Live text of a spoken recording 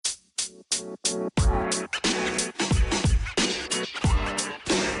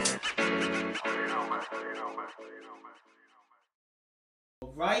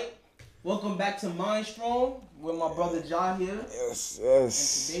Right? Welcome back to Mind Strong with my brother Ja here. Yes, And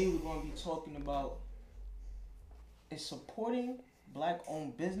yes. today we're going to be talking about, is supporting black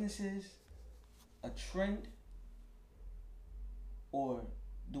owned businesses a trend, or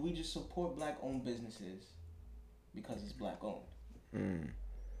do we just support black owned businesses because it's black owned? Mm.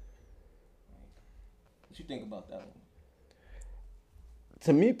 What you think about that one?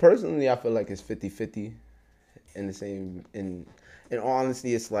 To me personally, I feel like it's 50-50 in the same in all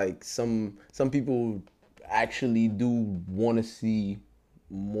honesty, it's like some people actually do want to see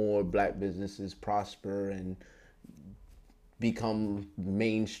more black businesses prosper and become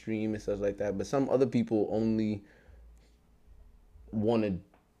mainstream and stuff like that. But some other people only want to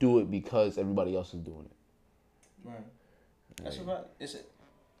do it because everybody else is doing Right. That's a fact. It's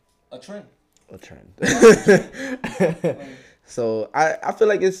a trend. it. A trend. It's a trend. Like, So I feel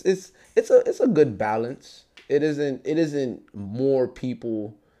like it's a good balance. It isn't more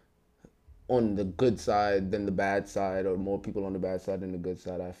people on the good side than the bad side, or more people on the bad side than the good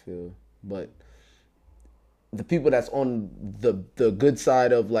side. I feel, but the people that's on the good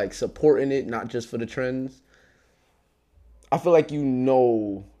side of like supporting it, not just for the trends, I feel like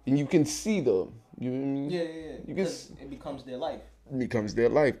and you can see them. You know what I mean? yeah, yeah, yeah. You can Because it becomes their life. becomes their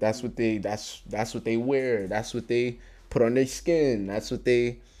life. That's what they wear. That's what they put on their skin. That's what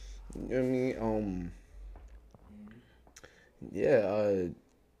they, you know what I mean? Yeah.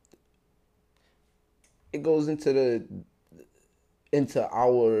 It goes into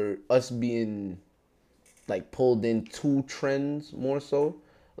our us being like pulled into trends more so.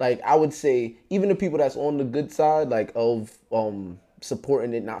 Like I would say, even the people that's on the good side, like of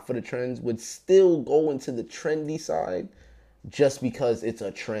supporting it not for the trends, would still go into the trendy side just because it's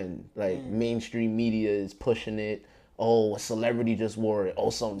a trend. Like mainstream media is pushing it. Oh, a celebrity just wore it. Oh,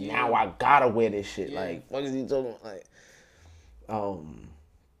 so now I gotta wear this shit. Yeah. Like, what is he talking about? Like,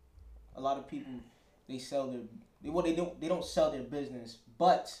 A lot of people, they sell their, they don't sell their business,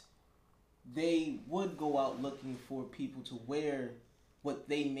 but they would go out looking for people to wear what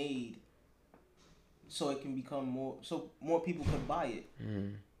they made, so it can become more, so more people could buy it.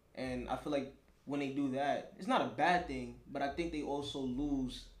 And I feel like when they do that, it's not a bad thing, but I think they also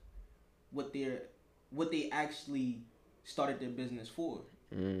lose what they're what they actually started their business for.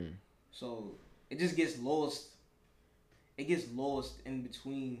 So it just gets lost. It gets lost in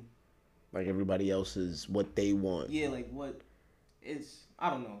between. like everybody else's what they want. Yeah, like what it's, I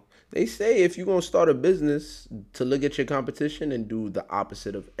don't know. They say if you're gonna start a business, to look at your competition and do the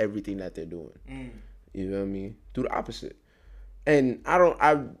opposite of everything that they're doing. You know what I mean? Do the opposite. And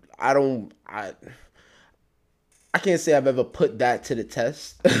I can't say I've ever put that to the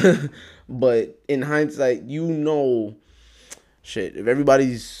test. But in hindsight, shit, if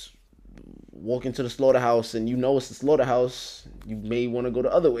everybody's walking to the slaughterhouse and it's the slaughterhouse, you may want to go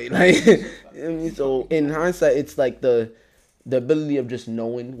the other way. Like, you know what I mean? So in hindsight, it's like the ability of just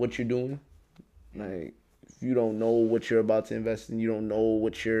knowing what you're doing. Like, if you don't know what you're about to invest in, you don't know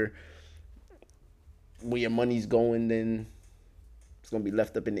where your money's going, then it's gonna be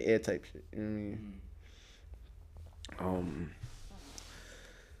left up in the air type shit. You know what I mean? Um,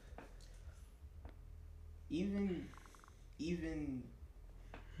 Even, even,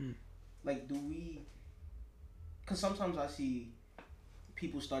 like, do we? Because sometimes I see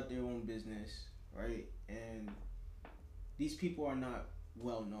people start their own business, right? And these people are not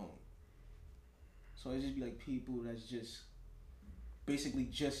well known. So it just be like people that's just basically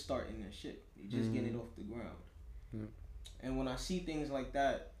just starting their shit. They just getting it off the ground. And when I see things like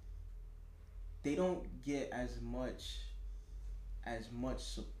that, they don't get as much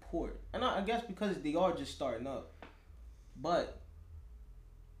support. And I guess because they are just starting up. But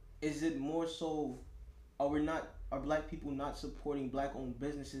is it more so, are black people not supporting black owned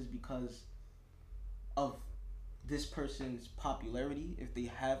businesses because of this person's popularity, if they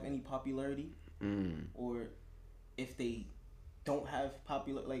have any popularity, or if they don't have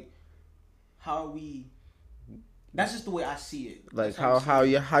popular, like, how are we? That's just the way I see it. like That's how I'm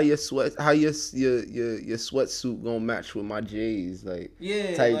seeing it. how your sweat how your sweatsuit gonna match with my J's, like,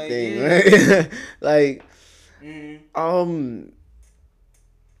 Yeah, type like, thing. yeah. Like, Mm-hmm. um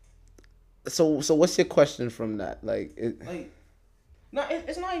so what's your question from that? Like, Like, no,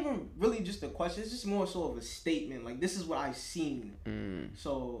 it's not even really just a question. It's just more so of a statement. Like, this is what I've seen.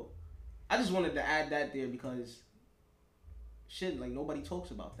 So I just wanted to add that there because shit, like, nobody talks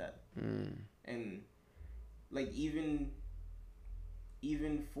about that. And like, even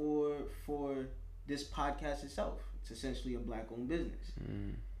for this podcast itself, it's essentially a black owned business.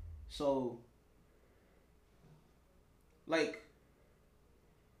 So, like,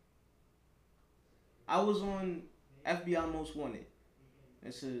 I was on FBI Most Wanted.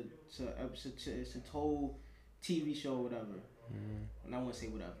 It's a whole TV show, or whatever. And I won't say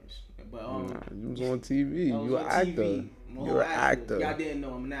whatever, but you was on TV. You an actor. You're an actor. Y'all didn't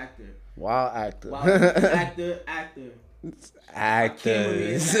know I'm an actor. Wild actor. Actor.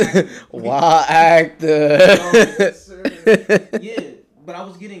 Actors. Wild actor. Yeah, but I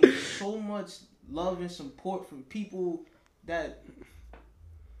was getting so much love and support from people that,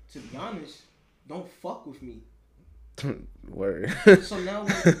 to be honest, don't fuck with me. Word. So now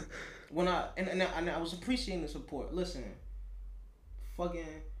when I was appreciating the support. Listen, fucking,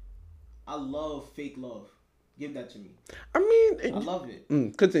 I love fake love. Give that to me. I mean, I love it.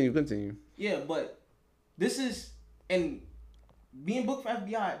 Continue. Yeah, but this is, and being booked for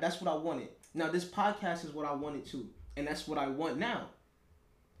FBI, that's what I wanted. Now this podcast is what I wanted too, and that's what I want now.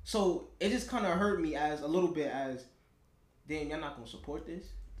 So it just kind of hurt me as a little bit as, damn, y'all not gonna support this.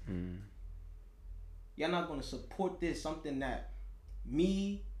 Y'all not gonna support this. Something that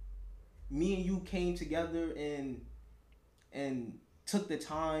me and you came together and took the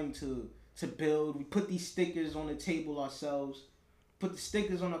time to build. We put these stickers on the table ourselves. Put the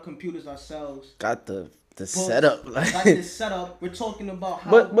stickers on our computers ourselves. Got the setup. Got this setup. We're talking about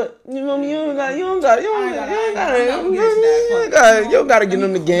how. But you know, you don't gotta get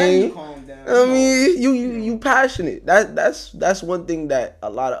in the game. I mean, you passionate. That's one thing that a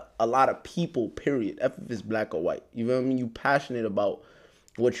lot of people, period, if it's black or white, you know what I mean, you passionate about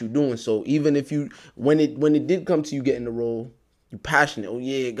what you're doing. So even if you, when it did come to you getting the role, you passionate. Oh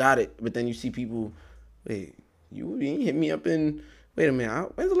yeah, got it. But then you see people, wait, you didn't hit me up in. Wait a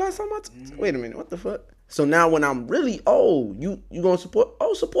minute. When's the last time wait a minute. What the fuck? So now when I'm really, you gonna support?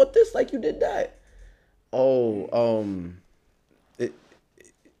 Oh, support this like you did that.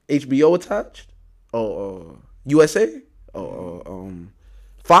 HBO attached? USA?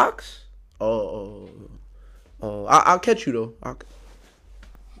 Fox? I'll catch you though.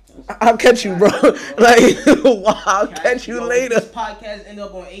 I'll catch you, bro. Like, I'll catch you later. This podcast end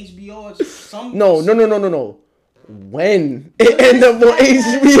up on HBO or something? No. When it end up on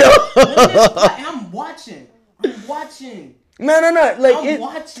HBO? And I'm watching. No. Like I'm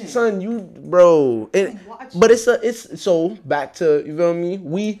watching. Son, bro. But it's so back to, you feel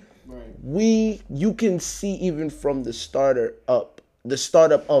me? You can see even from the startup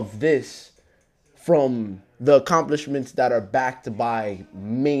of this, from the accomplishments that are backed by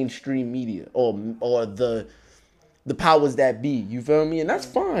mainstream media or the powers that be. You feel me? And that's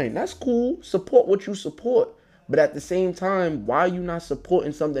fine. That's cool. Support what you support. But at the same time, why are you not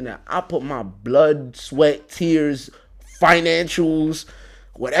supporting something that I put my blood, sweat, tears, financials,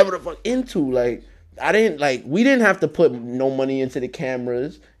 whatever the fuck into? Like, we didn't have to put no money into the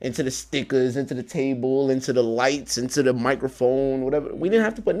cameras, into the stickers, into the table, into the lights, into the microphone, whatever. We didn't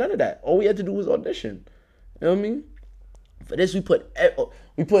have to put none of that. All we had to do was audition. You know what I mean? For this, we put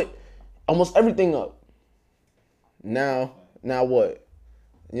almost everything up. Now what?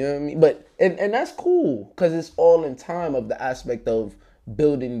 You know what I mean? But and that's cool, because it's all in time of the aspect of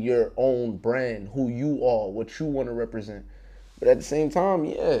building your own brand, who you are, what you want to represent. But at the same time,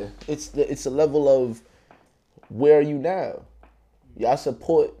 yeah, it's a level of, where are you now? Y'all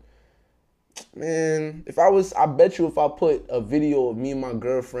support, man. I bet you if I put a video of me and my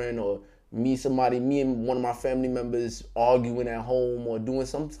girlfriend, or me and one of my family members arguing at home, or doing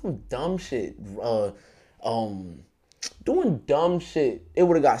some dumb shit, doing dumb shit, it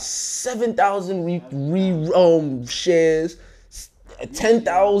would have got 7,000 shares,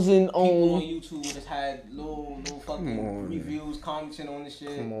 10,000 people on YouTube just had little fucking reviews, commenting on this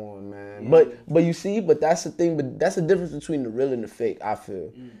shit. Come on, man. Yeah. But you see, that's the thing. But that's the difference between the real and the fake, I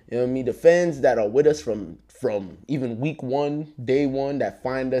feel. You know what I mean? The fans that are with us from even week one, day one, that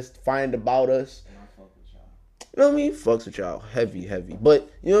find about us. You know what I mean? Fucks with y'all, heavy. But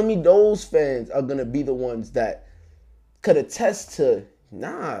you know what I mean? Those fans are gonna be the ones that could attest to,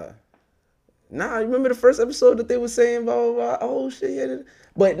 nah. Remember the first episode that they were saying about, oh shit, yeah.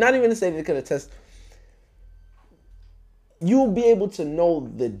 But not even to say they could attest. You'll be able to know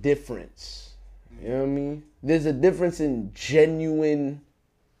the difference. You know what I mean? There's a difference in genuine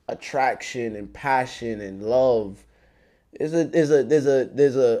attraction and passion and love. There's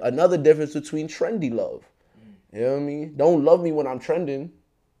another difference between trendy love. You know what I mean? Don't love me when I'm trending.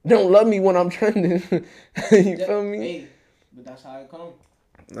 Don't love me when I'm trending. You feel me? Hey, but that's how it comes.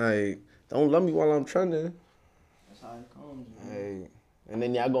 Like, don't love me while I'm trending. That's how it comes, man. Hey, and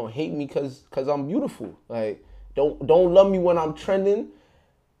then y'all gonna hate me cause I'm beautiful. Like, don't love me when I'm trending,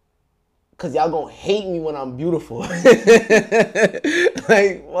 Cause y'all gonna hate me when I'm beautiful. Like,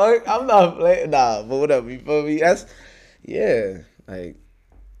 what? I'm not playing. Nah, but whatever. You feel me? That's, yeah. Like,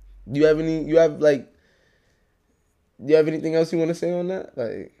 do you have anything else you want to say on that?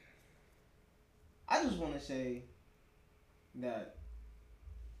 Like, I just want to say that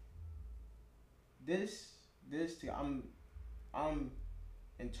I'm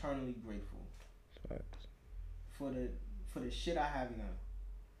internally grateful for the shit I have now.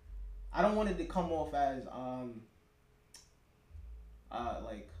 I don't want it to come off as I'm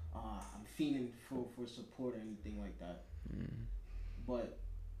fiending for support or anything like that. But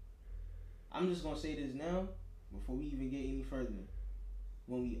I'm just gonna say this now before we even get any further.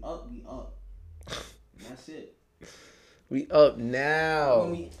 When we up, we up. And that's it. We up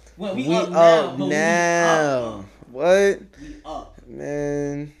now. When we up now. We up. What? We up.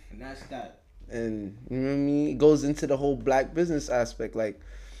 Man. And that's that. And you know what I mean? It goes into the whole black business aspect. Like,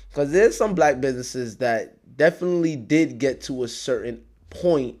 because there's some black businesses that definitely did get to a certain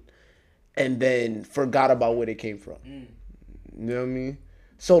point and then forgot about where they came from. You know what I mean?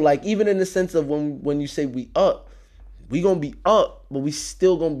 So, like, even in the sense of when you say we up, we gonna be up, but we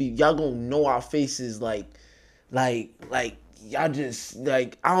still gonna be, y'all gonna know our faces like y'all just,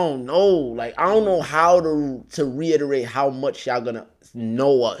 like, I don't know how to reiterate how much y'all gonna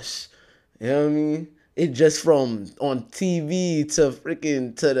know us. You know what I mean? It just from on TV to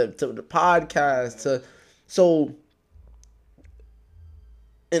freaking to the podcast to, so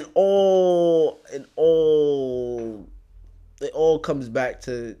it all comes back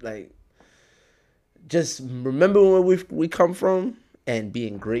to, like, just remember where we come from and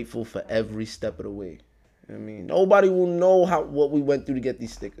being grateful for every step of the way. I mean, nobody will know what we went through to get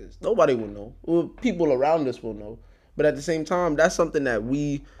these stickers. Nobody will know. Well, people around us will know. But at the same time, that's something that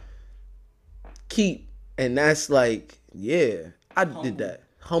we keep. And that's like, yeah, I did that.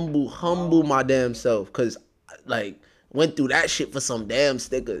 Humble my damn self. Because, like, went through that shit for some damn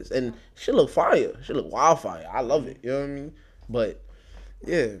stickers. And shit look fire. Shit look wildfire. I love it. You know what I mean? But,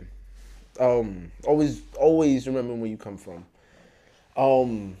 yeah. Always remember where you come from.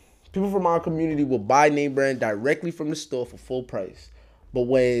 People from our community will buy name brand directly from the store for full price. But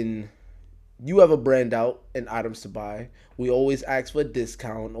when you have a brand out and items to buy, we always ask for a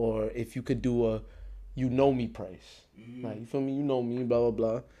discount, or if you could do a you know me price. Like, you feel me? You know me, blah, blah,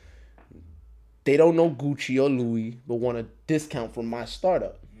 blah. They don't know Gucci or Louis, but want a discount from my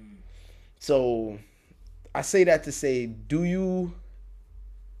startup. So I say that to say,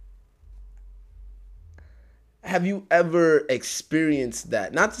 have you ever experienced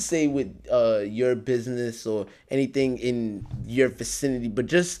that? Not to say with your business or anything in your vicinity, but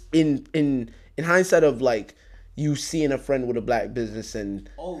just in hindsight of, like, you seeing a friend with a black business and...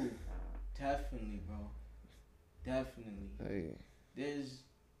 Oh, definitely, bro. Definitely. Hey. There's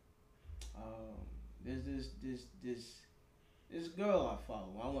this girl I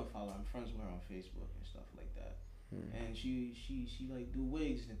follow. I won't follow her. I'm friends with her on Facebook and stuff like that. And she like do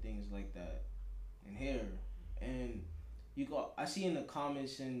wigs and things like that and hair. And I see in the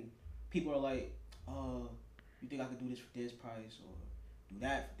comments and people are like, you think I could do this for this price or do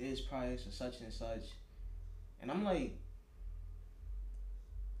that for this price or such and such? And I'm like,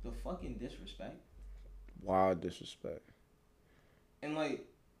 the fucking disrespect. Wild disrespect. And, like,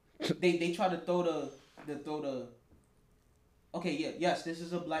 they try to throw the okay, yeah, yes, this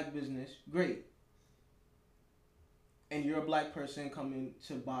is a black business, great. And you're a black person coming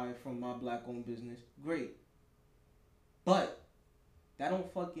to buy from my black owned business, great. But that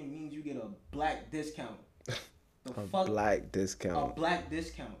don't fucking mean you get a black discount. Black discount. A black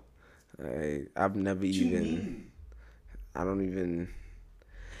discount. I've never what even. You mean? I don't even.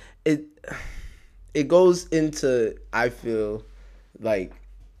 It goes into, I feel like,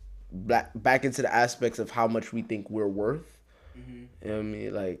 back into the aspects of how much we think we're worth. You know what I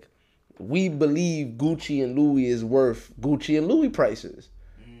mean? Like, we believe Gucci and Louis is worth Gucci and Louis prices.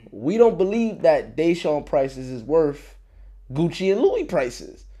 We don't believe that Deshaun prices is worth Gucci and Louis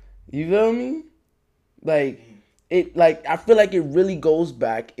prices. You feel me? Like, I feel like it really goes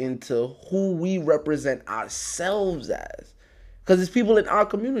back into who we represent ourselves as. Because it's people in our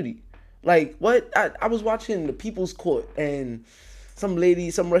community. Like, what? I was watching the People's Court, and some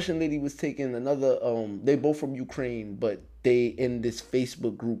Russian lady was taking another, they both from Ukraine, but they in this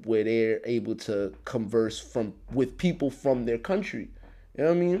Facebook group where they're able to converse with people from their country. You know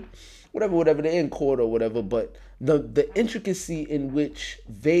what I mean? Whatever, they're in court or whatever, but the intricacy in which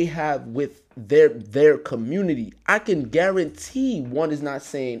they have with their community, I can guarantee one is not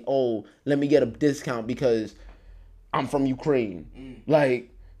saying, oh, let me get a discount because I'm from Ukraine. Like,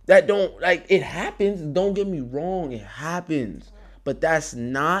 that don't, like, it happens, don't get me wrong, it happens. But that's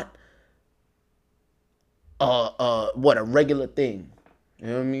not what, a regular thing. You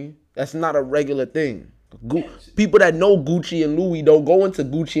know what I mean? That's not a regular thing. Yeah. People that know Gucci and Louis don't go into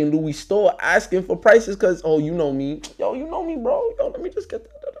Gucci and Louis store asking for prices because, oh, you know me. Yo, you know me, bro. Yo, let me just get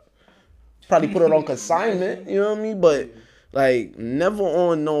that. Probably put it on consignment, you know what I mean? But, like, never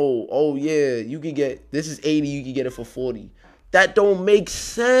on no, oh, yeah, you could get, this is 80, you could get it for 40. That don't make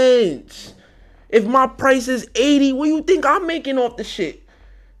sense. If my price is 80, what do you think I'm making off the shit?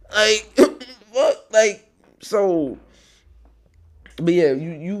 Like, what? Like, so, but yeah,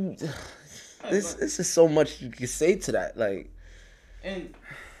 you this is so much you can say to that. Like, and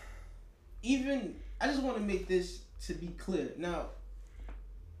even, I just want to make this to be clear. Now,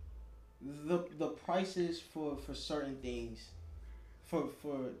 the prices for certain things, for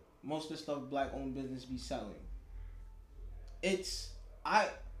most of the stuff black owned business be selling, it's I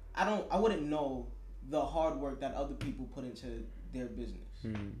wouldn't know the hard work that other people put into their business.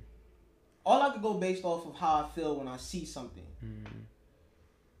 Mm-hmm. All I could go based off of how I feel when I see something. Mm-hmm.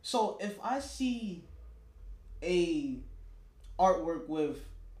 So if I see a artwork with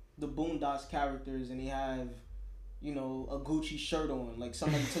the Boondocks characters and they have, you know, a Gucci shirt on, like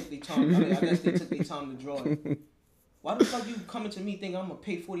somebody took their time. I mean, I guess they took their time to draw it. Why the fuck you coming to me thinking I'm gonna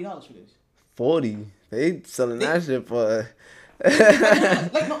pay $40 for this? 40? They selling that shit for.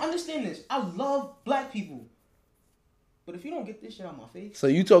 Like, no, understand this. I love black people, but if you don't get this shit out my face. So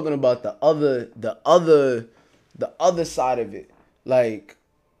you talking about the other side of it, like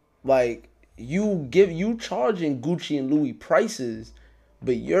you charging Gucci and Louis prices,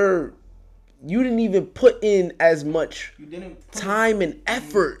 but you didn't even put in as much time and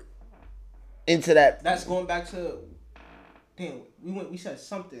effort into that. That's going back to, damn, we said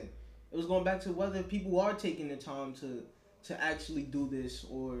something. It was going back to whether people are taking the time to actually do this,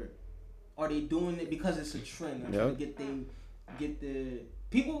 or are they doing it because it's a trend? I'm trying to get the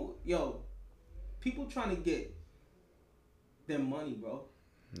people trying to get their money, bro.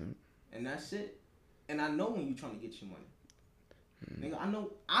 Yep. And that's it. And I know when you trying to get your money. Nigga, I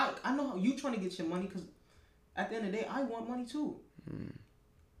know how you trying to get your money, because at the end of the day, I want money too.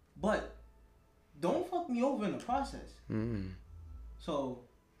 But don't fuck me over in the process. So,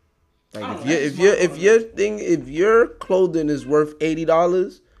 like, if your clothing is worth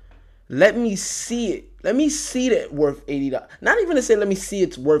 $80, let me see it. Let me see that worth $80. Not even to say let me see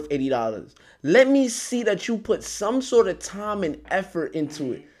it's worth $80. Let me see that you put some sort of time and effort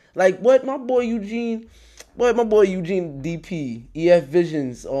into it. Like what my boy Eugene DP, EF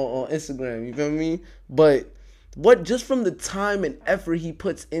Visions on Instagram, you feel me? But what, just from the time and effort he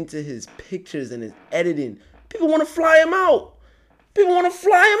puts into his pictures and his editing, people want to fly him out.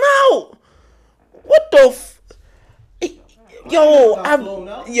 What the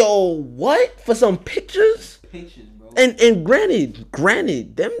Yo, what? For some pictures? Pictures, bro. And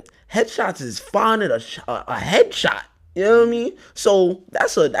granted, them headshots is fine at a headshot. You know what I mean? So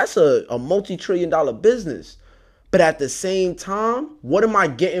that's a multi-trillion-dollar business. But at the same time, what am I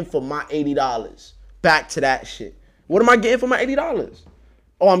getting for my $80? Back to that shit. What am I getting for my $80?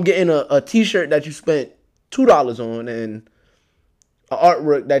 Oh, I'm getting a t-shirt that you spent $2 on, and an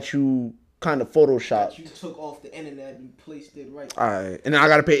artwork that you kind of photoshopped. That you took off the internet and placed it right. All right. And then I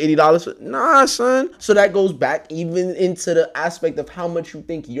got to pay $80 for it? Nah, son. So that goes back even into the aspect of how much you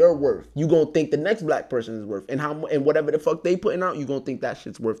think you're worth. You going to think the next black person is worth. And whatever the fuck they putting out, you going to think that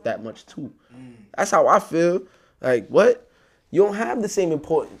shit's worth that much too. That's how I feel. Like, what? You don't have the same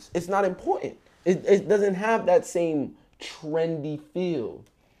importance. It's not important. It doesn't have that same trendy feel.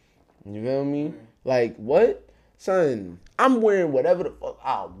 You feel me? Like, what? Son, I'm wearing whatever the fuck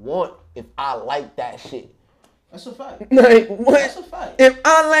I want if I like that shit. That's a fact. Like, what? That's a fact. If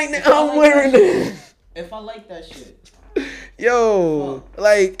I like that, I'm wearing it. If I like that shit. Yo,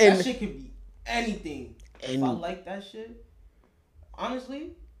 like, and that shit could be anything. If I like that shit,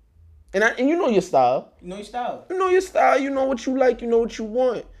 honestly. And you know your style. You know your style. You know your style. You know what you like. You know what you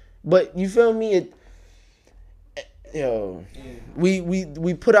want. But you feel me?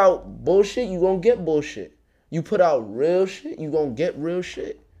 We put out bullshit, you gonna get bullshit. You put out real shit, you gonna get real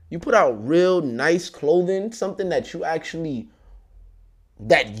shit. You put out real nice clothing, something that you'll actually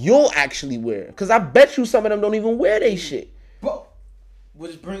wear. Because I bet you some of them don't even wear they shit. Bro,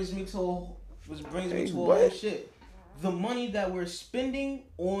 which brings me to a whole shit. The money that we're spending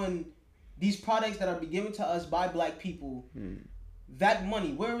on these products that are being given to us by black people, that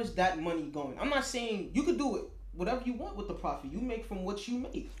money, where is that money going? I'm not saying you could do it, whatever you want with the profit you make from what you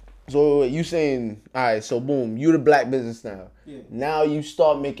make. So you saying, all right, so boom, you the black business now. Yeah. Now you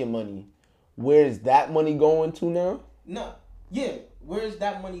start making money. Where is that money going to now? No. Yeah. Where is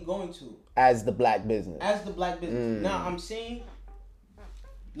that money going to? As the black business. Now I'm saying,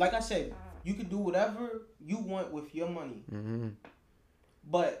 like I said, You could do whatever you want with your money. Mm-hmm.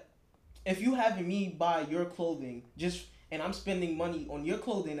 But if you having me buy your clothing just and I'm spending money on your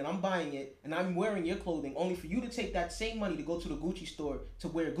clothing and I'm buying it and I'm wearing your clothing only for you to take that same money to go to the Gucci store to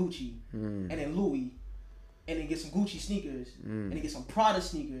wear Gucci and then Louis and then get some Gucci sneakers and then get some Prada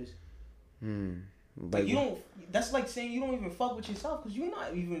sneakers. Like you don't. That's like saying you don't even fuck with yourself because you're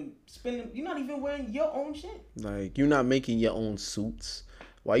not even spending. You're not even wearing your own shit. Like you're not making your own suits.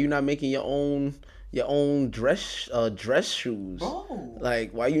 Why you not making your own dress shoes? Bro.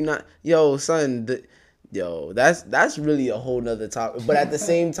 Like why you not? Yo, son. That's really a whole nother topic. But at the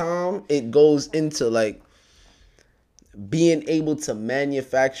same time, it goes into like being able to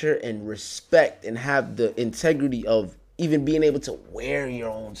manufacture and respect and have the integrity of even being able to wear your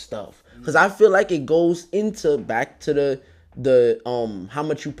own stuff. Because I feel like it goes into back to the how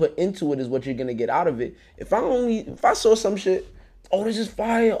much you put into it is what you're gonna get out of it. If I saw some shit, oh this is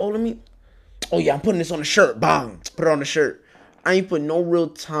fire, oh yeah, I'm putting this on a shirt, bang, put it on the shirt. I ain't put no real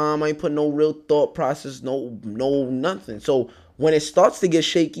time, I ain't put no real thought process, no nothing. So when it starts to get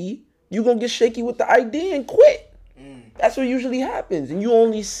shaky, you gonna get shaky with the idea and quit. That's what usually happens. And you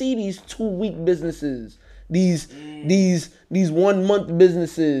only see these 2-week businesses. These 1 month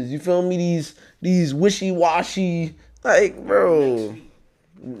businesses, you feel me? These wishy-washy, like, bro.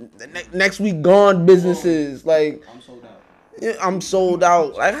 Next week gone businesses. Like I'm sold out. Yeah, I'm sold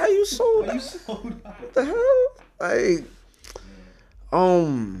out. Like how you sold out? You sold out. What the hell? Like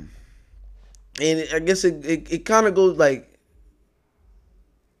and I guess it kind of goes like,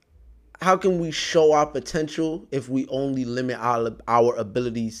 how can we show our potential if we only limit our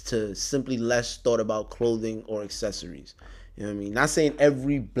abilities to simply less thought about clothing or accessories? You know what I mean? Not saying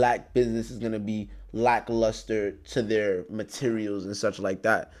every black business is going to be lackluster to their materials and such like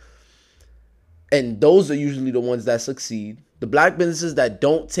that. And those are usually the ones that succeed. The black businesses that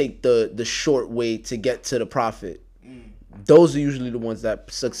don't take the short way to get to the profit, those are usually the ones that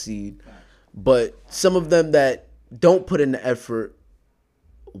succeed. But some of them that don't put in the effort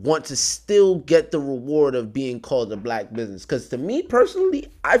want to still get the reward of being called a black business. Because to me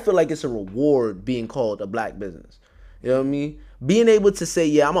personally, I feel like it's a reward being called a black business. You know what I mean? Being able to say,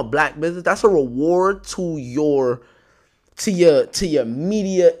 yeah, I'm a black business, that's a reward to your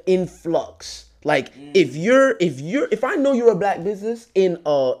media influx. Like if I know you're a black business in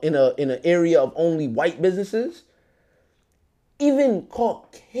an area of only white businesses, even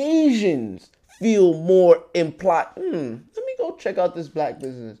Caucasians feel more implied. Let me go check out this black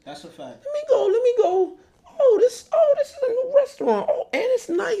business. That's a fact. Let me go. Oh, this is a new restaurant. Oh, and it's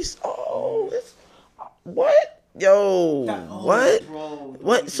nice. Oh, it's what? Yo, what? Bro,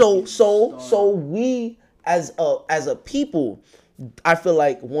 what? So we as a people, I feel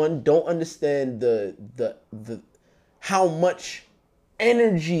like one don't understand the how much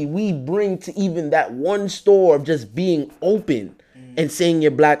energy we bring to even that one store of just being open and saying you're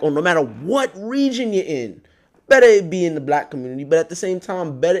black, or no matter what region you're in. Better it be in the black community, but at the same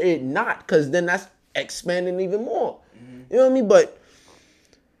time, better it not, because then that's expanding even more. You know what I mean? But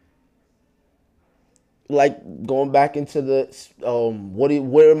like going back into the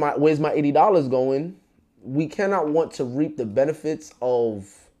where's my $80 going? We cannot want to reap the benefits of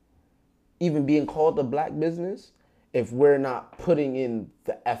even being called a black business if we're not putting in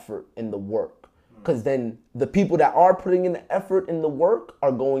the effort and the work. Because then the people that are putting in the effort and the work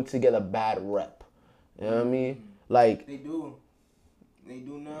are going to get a bad rep. You know what I mean? Like They do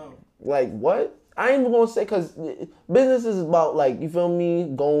now. Like what? I ain't even gonna say, because business is about, like, you feel me,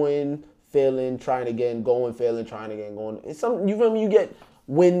 going, failing, trying again, going, failing, trying again, going. It's some, you feel me? You get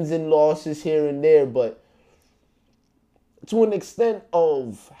wins and losses here and there, but to an extent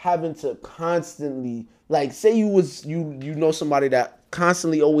of having to constantly, like, say you know somebody that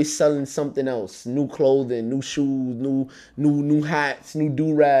constantly always selling something else, new clothing, new shoes, new hats, new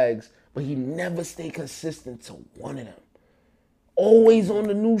do-rags, but he never stay consistent to one of them. Always on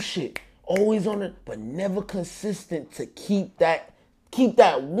the new shit, always on it, but never consistent to keep that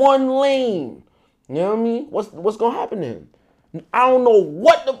one lane. You know what I mean? What's gonna happen to him? I don't know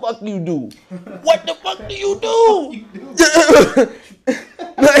what the fuck you do. What the fuck do you do?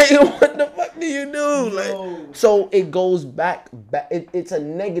 Like, what the fuck do you do? Like, so it goes back. It's a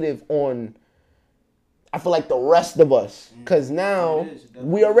negative on, I feel like, the rest of us, because now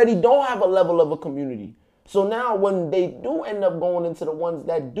we already don't have a level of a community. So now when they do end up going into the ones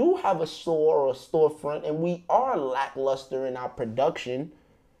that do have a store or a storefront, and we are lackluster in our production,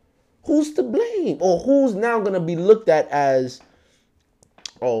 who's to blame? Or who's now going to be looked at as,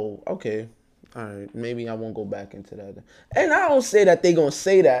 oh, okay, all right, maybe I won't go back into that. And I don't say that they're going to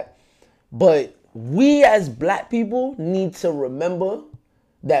say that, but we as black people need to remember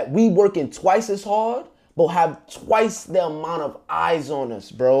that we working twice as hard, but have twice the amount of eyes on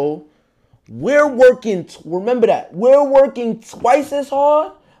us, bro. We're working, remember that. We're working twice as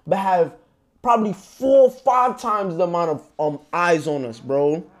hard, but have probably 4 or 5 times the amount of eyes on us,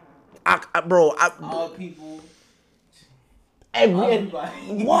 bro. All people.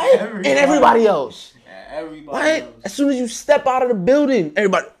 Everybody. What? Everybody. And everybody else. Everybody else. As soon as you step out of the building,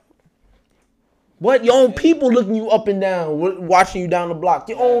 everybody. What? Your own people looking you up and down, watching you down the block.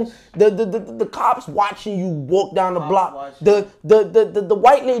 Your own the cops watching you walk down the block. The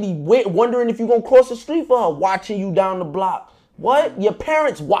white lady wondering if you're gonna cross the street for her, watching you down the block. What? Your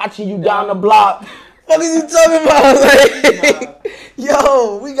parents watching you down the block. What are you talking about? Like,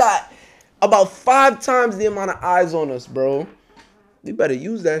 yo, we got about 5 times the amount of eyes on us, bro. You better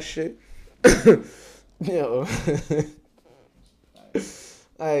use that shit. Yo.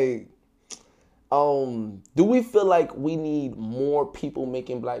 Like, do we feel like we need more people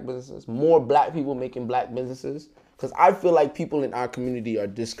making black businesses? More black people making black businesses? Because I feel like people in our community are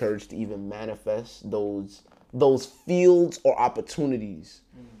discouraged to even manifest those fields or opportunities.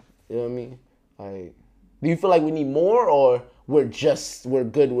 You know what I mean? Like, do you feel like we need more, or we're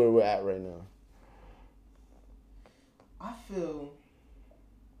good where we're at right now? I feel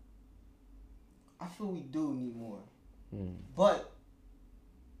we do need more. But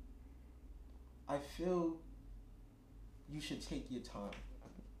I feel you should take your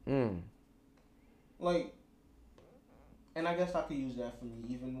time. Like, and I guess I could use that for me,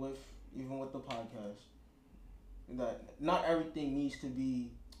 even with the podcast. That not everything needs to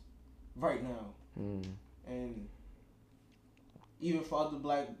be right now. And even for other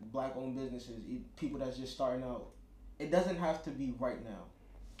black owned businesses, people that's just starting out, it doesn't have to be right now.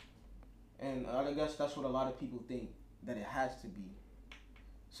 And I guess that's what a lot of people think, that it has to be.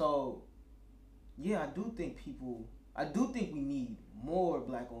 So yeah, I do think we need more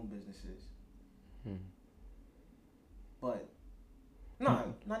black owned businesses. But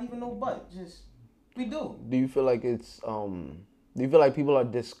not even no but, just we do. Do you feel like it's do you feel like people are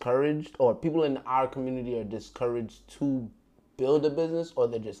discouraged, or people in our community are discouraged to build a business, or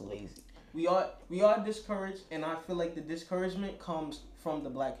they're just lazy? We are discouraged, and I feel like the discouragement comes from the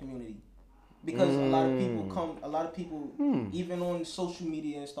black community. Because a lot of people even on social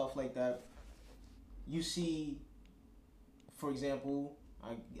media and stuff like that, you see, for example,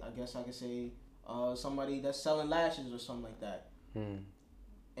 I guess I could say somebody that's selling lashes or something like that.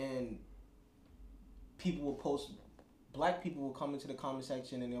 And people will post, black people will come into the comment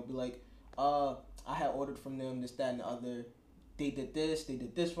section and they'll be like, I had ordered from them this, that, and the other. They did this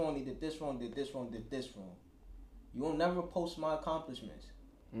wrong, they did this wrong, did this wrong, did this wrong. You will never post my accomplishments.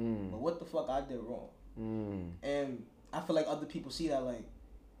 But what the fuck I did wrong? And I feel like other people see that like,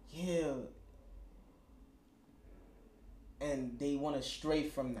 yeah. And they want to stray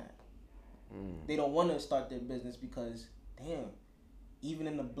from that. They don't want to start their business because, damn, even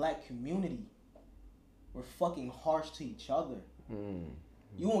in the black community, we're fucking harsh to each other.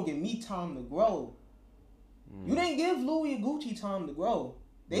 You won't give me time to grow. You didn't give Louis and Gucci time to grow.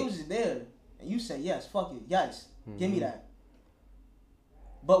 They was just there. And you said, yes, fuck it. Yes, give me that.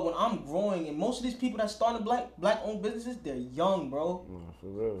 But when I'm growing, and most of these people that started black-owned businesses, they're young, bro. For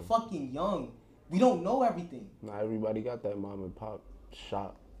real. Fucking young. We don't know everything. Not everybody got that mom and pop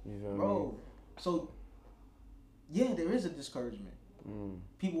shop. You know what I mean? So, yeah, there is a discouragement.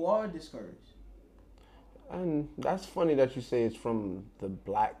 People are discouraged. And that's funny that you say it's from the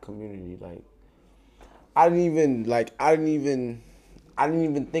black community. Like, I didn't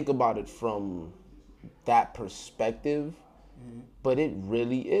even think about it from that perspective. But it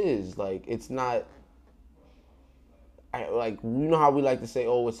really is. Like, it's not, like, you know how we like to say,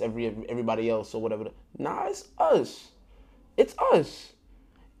 oh, it's everybody else or whatever. Nah, it's us. It's us.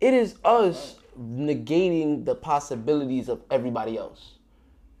 It is us negating the possibilities of everybody else.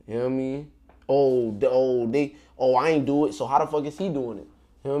 You know what I mean? I ain't do it, so how the fuck is he doing it?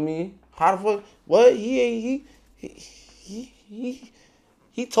 You know what I mean? How the fuck, what?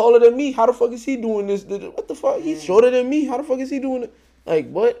 He taller than me. How the fuck is he doing this? What the fuck? He's shorter than me. How the fuck is he doing it? Like,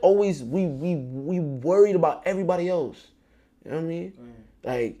 what? Always we worried about everybody else. You know what I mean?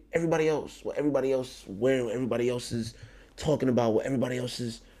 Like, everybody else. What everybody else wearing, what everybody else is talking about, what everybody else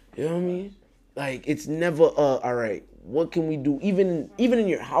is, you know what I mean? Like, it's never, all right, what can we do? Even in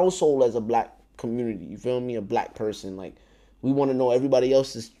your household as a black community, you feel me? A black person, like, we want to know everybody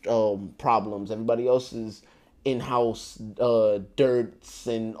else's problems, everybody else's in-house dirt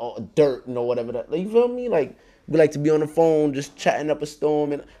and whatever that, like, you feel me? Like, we like to be on the phone just chatting up a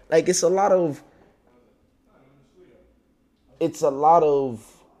storm, and like it's a lot of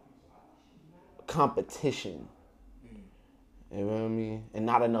competition. You know what I mean? And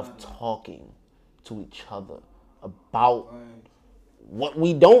not enough talking to each other about what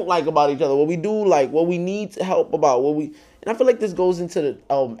we don't like about each other, what we do like, what we need to help about, and I feel like this goes into the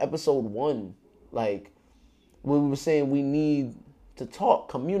episode 1, like when we were saying we need to talk,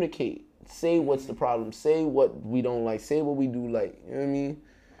 communicate, say what's the problem, say what we don't like, say what we do like. You know what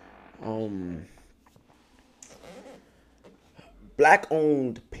I mean? Black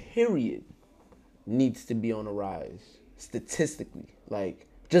owned period needs to be on a rise statistically. Like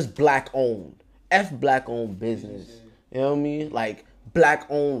just black owned. Black owned business. You know what I mean? Like black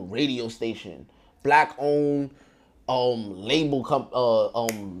owned radio station. Black owned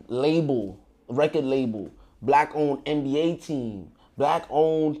record label. Black owned NBA team. Black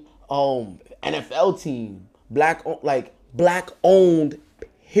owned NFL team. Black owned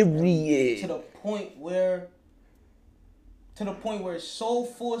period. To the point where it's so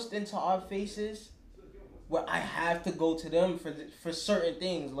forced into our faces where I have to go to them for certain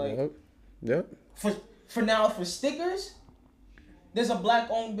things. Like, yep. For stickers, there's a black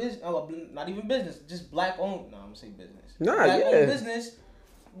owned business, not even business, just black owned. No, I'm gonna say business. Black owned business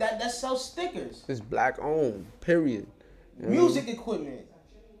that sells stickers. It's black owned. Period. Music equipment.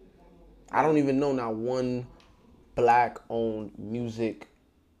 I don't even know not one black owned music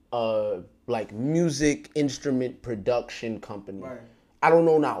music instrument production company. Right. I don't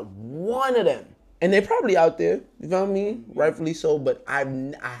know not one of them. And they're probably out there, you know what I mean? Mm-hmm. Rightfully so, but I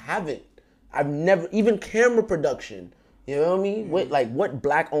haven't. I've never, even camera production, you know what I mean? Mm-hmm. What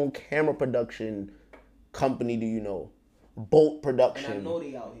black owned camera production company do you know? Bolt Production. And I know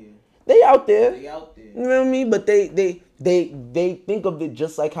they out here. They out there. They out there. You know what I mean? But they think of it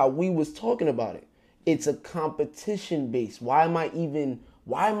just like how we was talking about it. It's a competition base. Why am I even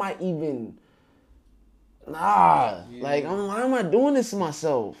why am I doing this to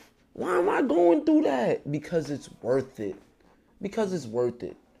myself? Why am I going through that? Because it's worth it. Because it's worth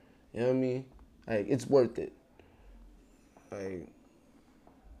it. You know what I mean? Like, it's worth it. Like,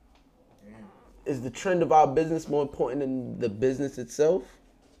 is the trend of our business more important than the business itself?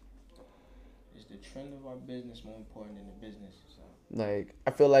 Is the trend of our business more important than the business itself? Like,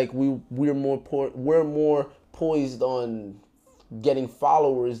 I feel like we're more poised on getting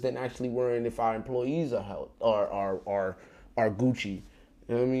followers than actually worrying if our employees are held are Gucci.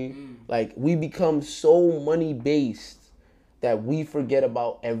 You know what I mean? Like, we become so money based that we forget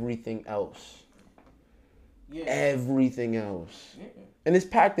about everything else. Yeah. Everything else. Yeah. And it's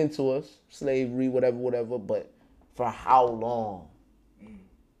packed into us. Slavery, whatever. But for how long?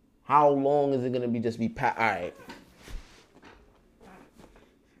 How long is it gonna be packed? All right.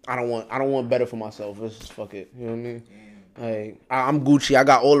 I don't want better for myself. Let's just fuck it. You know what I mean? Like, I'm Gucci. I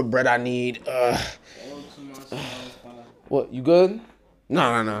got all the bread I need. What? You good? No.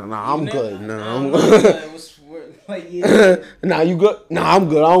 I'm good. No, I'm good. Nah, you good? Nah, I'm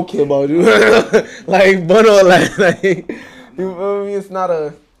good. I don't care about you. You feel me? It's not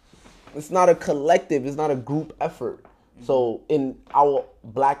a collective. It's not a group effort. So in our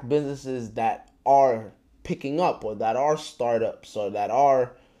black businesses that are picking up, or that are startups, or that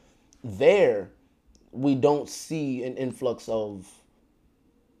are there, we don't see an influx of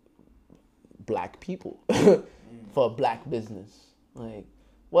black people for a black business. Like,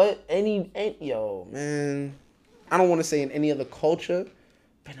 what? Yo, man. I don't want to say in any other culture,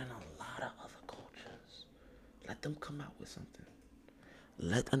 but in a lot of other cultures. Let them come out with something.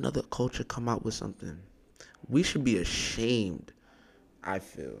 Let another culture come out with something. We should be ashamed, I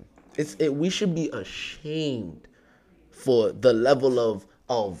feel. We should be ashamed for the level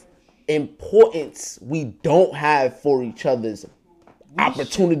of importance we don't have for each other's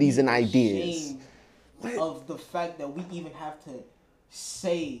opportunities and ideas. Of the fact that we even have to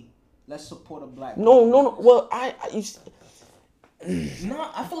say, let's support a black. No. Well, I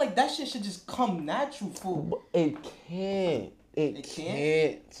feel like that shit should just come natural for. It can't. It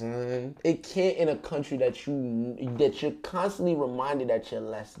can't, son. It can't in a country that you're constantly reminded that you're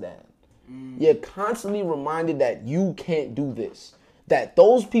less than. You're constantly reminded that you can't do this. That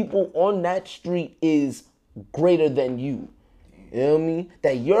those people on that street is greater than you. You know what I mean?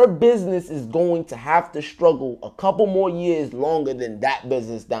 That your business is going to have to struggle a couple more years longer than that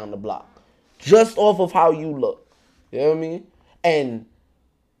business down the block. Just off of how you look. You know what I mean? And,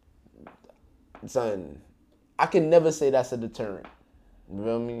 son, I can never say that's a deterrent. You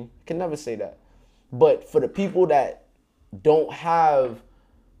know what I mean? I can never say that. But for the people that don't have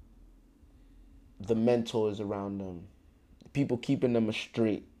the mentors around them, people keeping them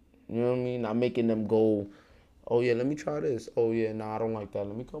straight, you know what I mean? Not making them go Oh yeah, let me try this. Oh yeah, nah, I don't like that.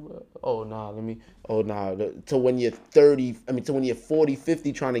 Let me come back. Oh nah, let me. Oh nah. To when you're 30, I mean, to when you're 40,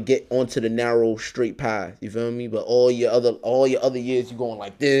 50, trying to get onto the narrow straight path. You feel me? But all your other years, you going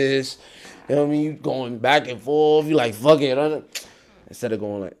like this. You know what I mean? You going back and forth. You like fuck it. Instead of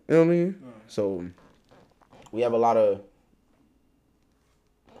going like, you know what I mean? So we have a lot of.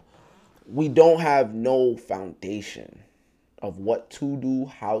 We don't have no foundation of what to do,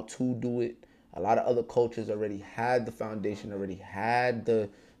 how to do it. A lot of other cultures already had the foundation, already had the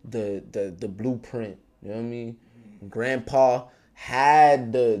blueprint. You know what I mean? Grandpa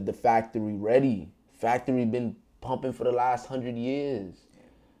had the factory ready. Factory been pumping for the last 100 years.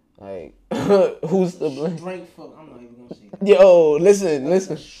 Like, who's the strength for? I'm not even gonna say that. Yo,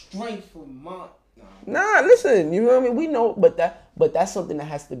 listen. Strength for my. Nah, listen. You know what I mean? We know, but that's something that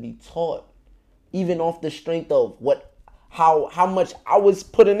has to be taught, even off the strength of how much I was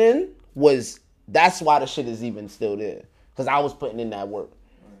putting in was. That's why the shit is even still there, because I was putting in that work.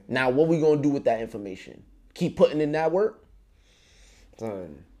 Right. Now, what we gonna do with that information? Keep putting in that work.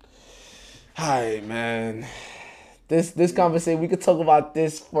 Son. Hi, man. This conversation, we could talk about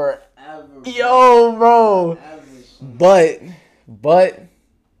this forever. Yo, bro. But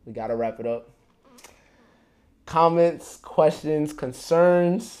we gotta wrap it up. Comments, questions,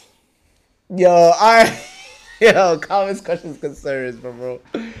 concerns. Yo, comments, questions, concerns, bro.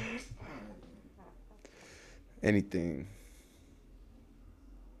 Anything.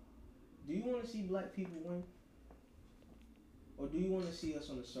 Do you want to see black people win? Or do you want to see us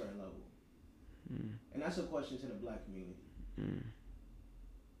on a certain level? And that's a question to the black community.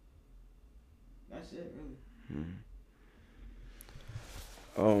 That's it,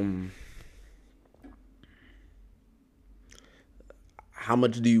 really. How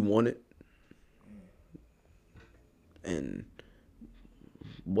much do you want it? And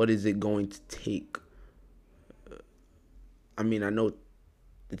what is it going to take? I mean, I know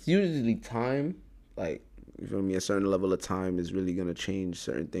it's usually time. Like, you feel me? A certain level of time is really going to change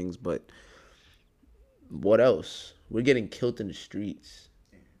certain things. But what else? We're getting killed in the streets,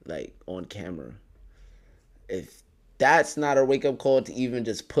 like, on camera. If that's not a wake-up call to even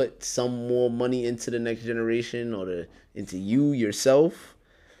just put some more money into the next generation or into you yourself,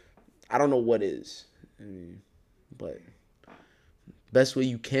 I don't know what is. I mean, but best way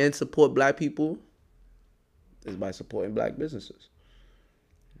you can support black people is by supporting black businesses.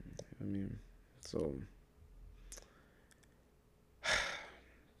 I mean, so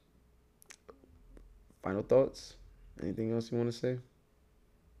final thoughts? Anything else you want to say?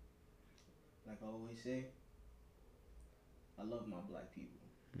 Like I always say, I love my black people.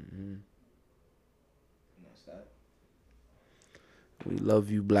 And that's that. We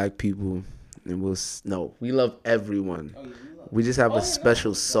love you, black people. And we love everyone. Oh, yeah, we just have a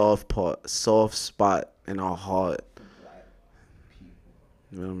special soft spot in our heart.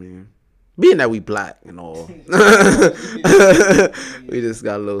 You know what I mean? Being that we black and all. We just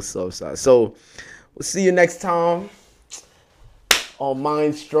got a little soft side. So we'll see you next time on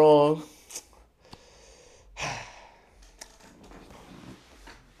Mind Strong.